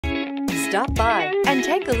Stop by and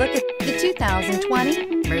take a look at the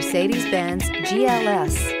 2020 Mercedes-Benz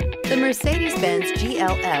GLS. The Mercedes-Benz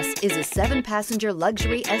GLS is a 7-passenger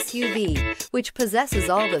luxury SUV which possesses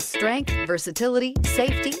all the strength, versatility,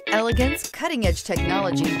 safety, elegance, cutting-edge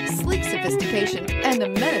technology, sleek sophistication, and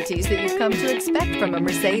amenities that you've come to expect from a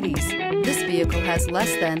Mercedes. This vehicle has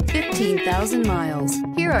less than 15,000 miles.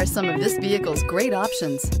 Here are some of this vehicle's great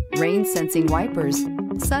options: rain-sensing wipers,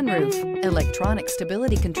 sunroof, electronic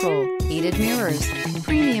stability control, heated mirrors,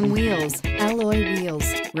 premium wheels, alloy wheels,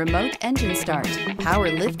 remote engine start, power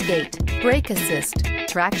liftgate, brake assist,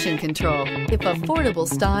 traction control. If affordable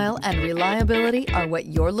style and reliability are what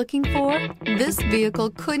you're looking for, this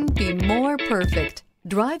vehicle couldn't be more perfect.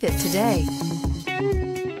 Drive it today.